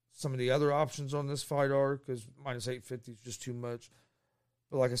what some of the other options on this fight are, because minus 850 is just too much.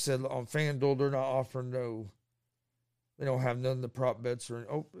 But like I said, on FanDuel, they're not offering they don't have none of the prop bets. For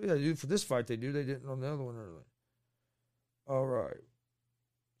this fight they do. They didn't on the other one early. All right.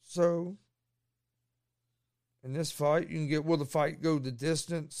 So, in this fight, you can get, will the fight go the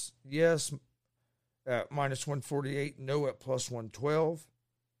distance? Yes. at minus 148. No at plus 112.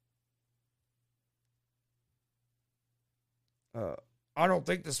 I don't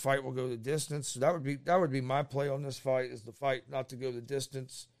think this fight will go the distance. So that would be my play on this fight, is the fight not to go the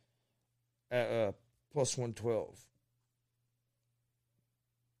distance at plus 112.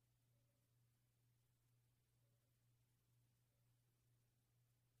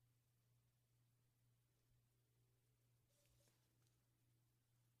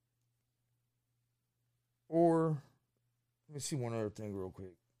 Or let me see one other thing real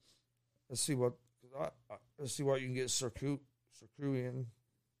quick. Let's see what you can get Circuian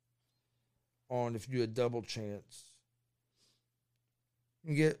on if you do a double chance. You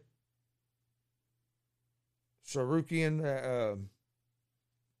can get Sarukian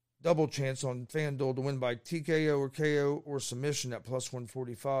double chance on FanDuel to win by TKO or KO or submission at plus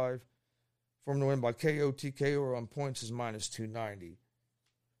 145. For him to win by KO, TKO, or on points is minus 290.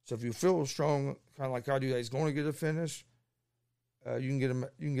 So if you feel strong, kind of like I do, that he's going to get a finish, you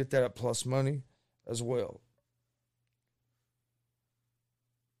can get that at plus money as well.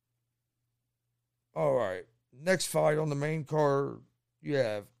 All right, next fight on the main card, you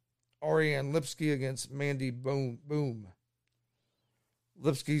have Ariane Lipski against Mandy Boom.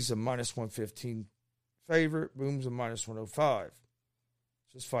 Lipski's a minus 115 favorite. Boom's a minus 105. So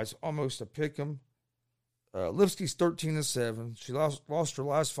this fight's almost a pick'em. Lipski's 13-7. She lost her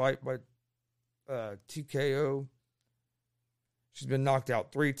last fight by TKO. She's been knocked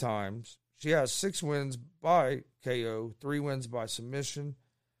out 3 times. She has 6 wins by KO, 3 wins by submission.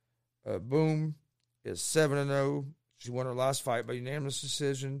 Boom is 7-0. She won her last fight by unanimous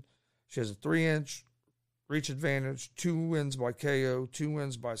decision. She has a 3-inch reach advantage, 2 wins by KO, 2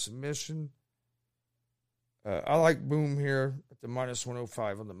 wins by submission. I like Boom here at the minus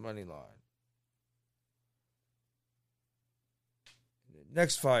 105 on the money line.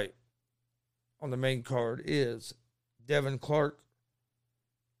 Next fight on the main card is Devin Clark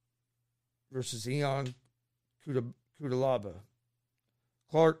versus Ion Cutelaba.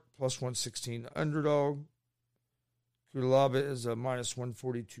 Clark plus 116 underdog. Cutelaba is a minus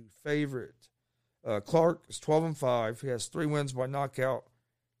 142 favorite. Clark is 12-5. He has 3 wins by knockout.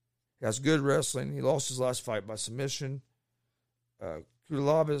 He has good wrestling. He lost his last fight by submission.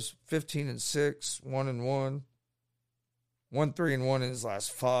 Cutelaba is 15-6, 1-1. 1-3-1 in his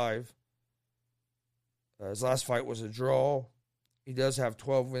last 5. His last fight was a draw. He does have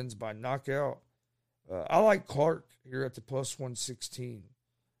 12 wins by knockout. I like Clark here at the plus 116.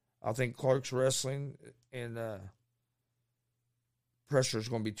 I think Clark's wrestling and pressure is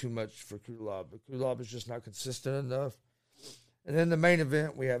going to be too much for Cutelaba. Cutelaba is just not consistent enough. And then the main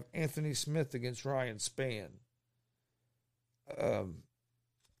event, we have Anthony Smith against Ryan Spann.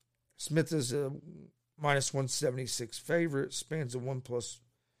 Smith is a minus 176 favorite. Spann's a plus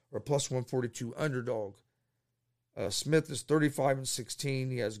 142 underdog. Smith is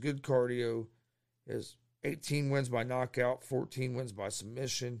 35-16. He has good cardio. He has 18 wins by knockout, 14 wins by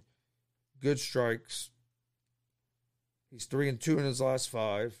submission. Good strikes. He's 3-2 in his last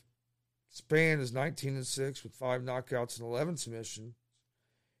 5. Spann is 19-6 with 5 knockouts and 11 submissions.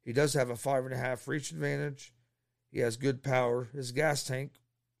 He does have a 5.5 reach advantage. He has good power. His gas tank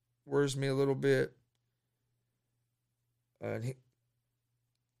worries me a little bit. And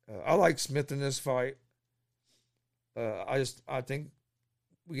I like Smith in this fight. I think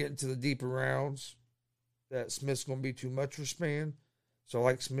we get into the deeper rounds that Smith's going to be too much for Spann. So I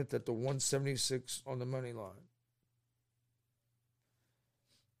like Smith at the 176 on the money line.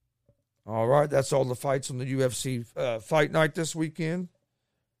 All right, that's all the fights on the UFC fight night this weekend.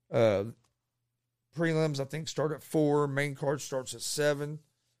 Prelims, I think, start at 4. Main card starts at 7.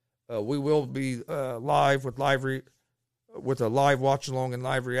 We will be live with a live watch along and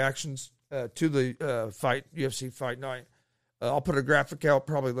live reactions to the UFC fight night. I'll put a graphic out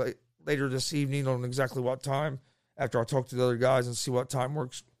probably later this evening on exactly what time after I talk to the other guys and see what time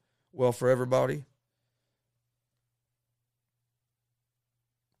works well for everybody.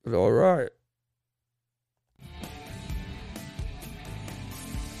 But all right.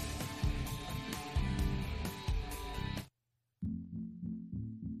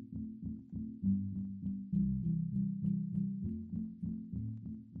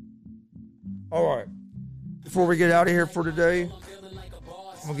 All right. Before we get out of here for today, I'm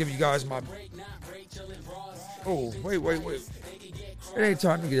going to give you guys my... Oh, wait. It ain't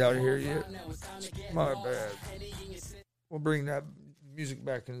time to get out of here yet. My bad. We'll bring that music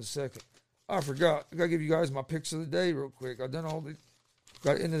back in a second. I forgot. I got to give you guys my picks of the day real quick. I've done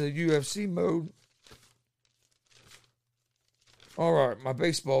got into the UFC mode. All right. My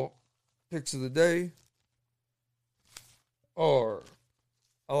baseball picks of the day are...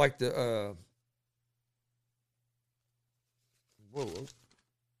 I like the Whoa.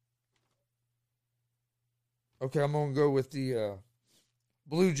 Okay, I'm going to go with the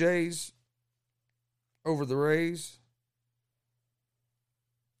Blue Jays over the Rays.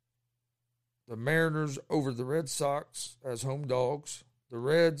 The Mariners over the Red Sox as home dogs. The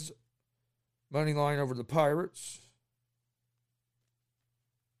Reds, money line over the Pirates.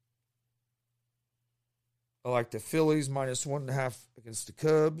 I like the Phillies minus 1.5 against the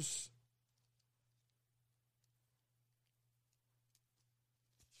Cubs.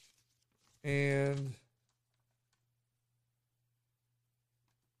 And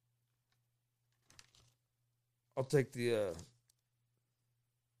I'll take the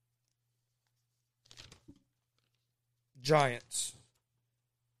Giants.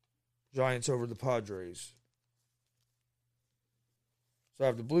 Giants over the Padres. So I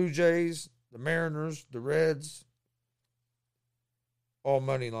have the Blue Jays, the Mariners, the Reds, all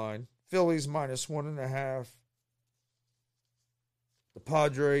money line. Phillies minus 1.5. The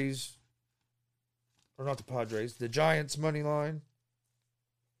Padres, or not the Padres, the Giants money line.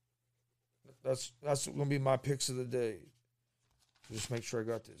 That's going to be my picks of the day. Just make sure I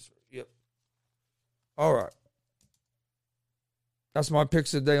got this. Yep. All right. That's my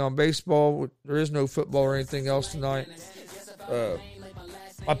picks of the day on baseball. There is no football or anything else tonight.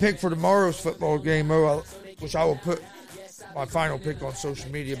 My pick for tomorrow's football game, which I will put my final pick on social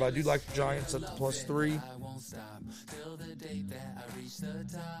media, but I do like the Giants at the +3.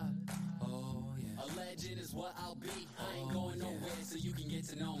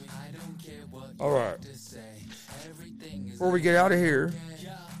 All right. Before we get out of here,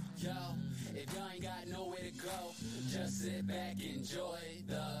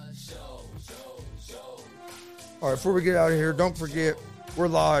 don't forget, we're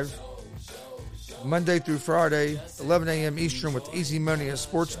live Monday through Friday, 11 a.m. Eastern with Easy Money, a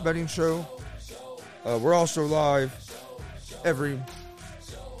sports betting show. We're also live every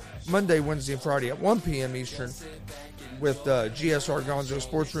Monday, Wednesday, and Friday at 1 p.m. Eastern with GSR Gonzo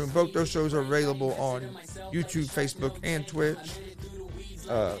Sports Room. Both those shows are available on YouTube, Facebook, and Twitch.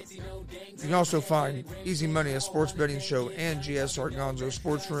 You can also find Easy Money, a sports betting show, and GSR Gonzo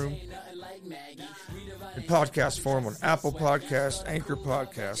Sports Room in podcast form on Apple Podcasts, Anchor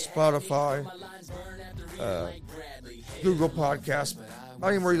Podcasts, Spotify, Google Podcasts.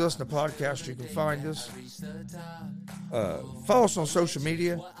 Anywhere you listen to podcasts, you can find us. Follow us on social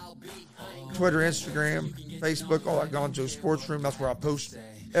media, Twitter, Instagram, Facebook, all at Gonzo Sports Room. That's where I post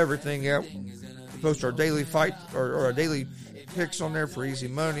everything at. We post our daily fight or our daily picks on there for Easy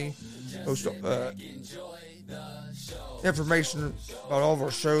Money. Post information about all of our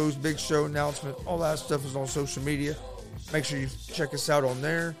shows, big show announcement, all that stuff is on social media. Make sure you check us out on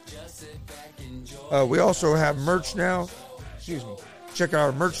there. We also have merch now. Check out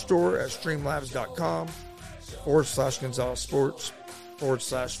our merch store at streamlabs.com /Gonzalez Sports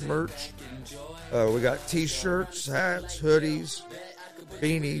 /merch. We got t-shirts, hats, hoodies,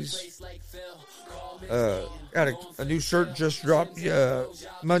 beanies. Got a new shirt just dropped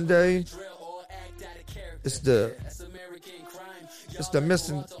Monday. It's the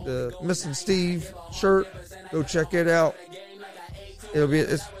Missing Steve shirt. Go check it out.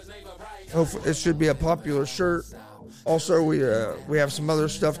 It should be a popular shirt. Also, we have some other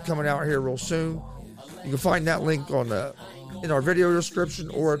stuff coming out here real soon. You can find that link in our video description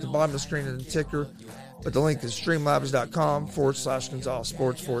or at the bottom of the screen in the ticker. But the link is streamlabs.com /Gonzalez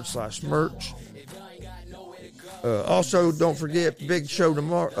Sports /merch. Also, don't forget big show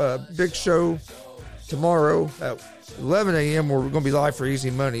tomorrow at 11 a.m. We're going to be live for Easy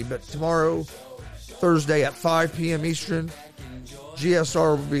Money. But tomorrow, Thursday at 5 p.m. Eastern,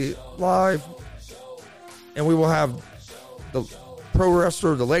 GSR will be live, and we will have the pro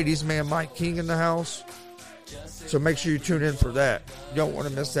wrestler, the ladies' man, Mike King, in the house. So make sure you tune in for that. You don't want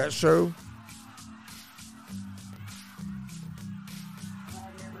to miss that show.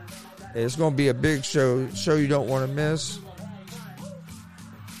 It's going to be a big show you don't want to miss.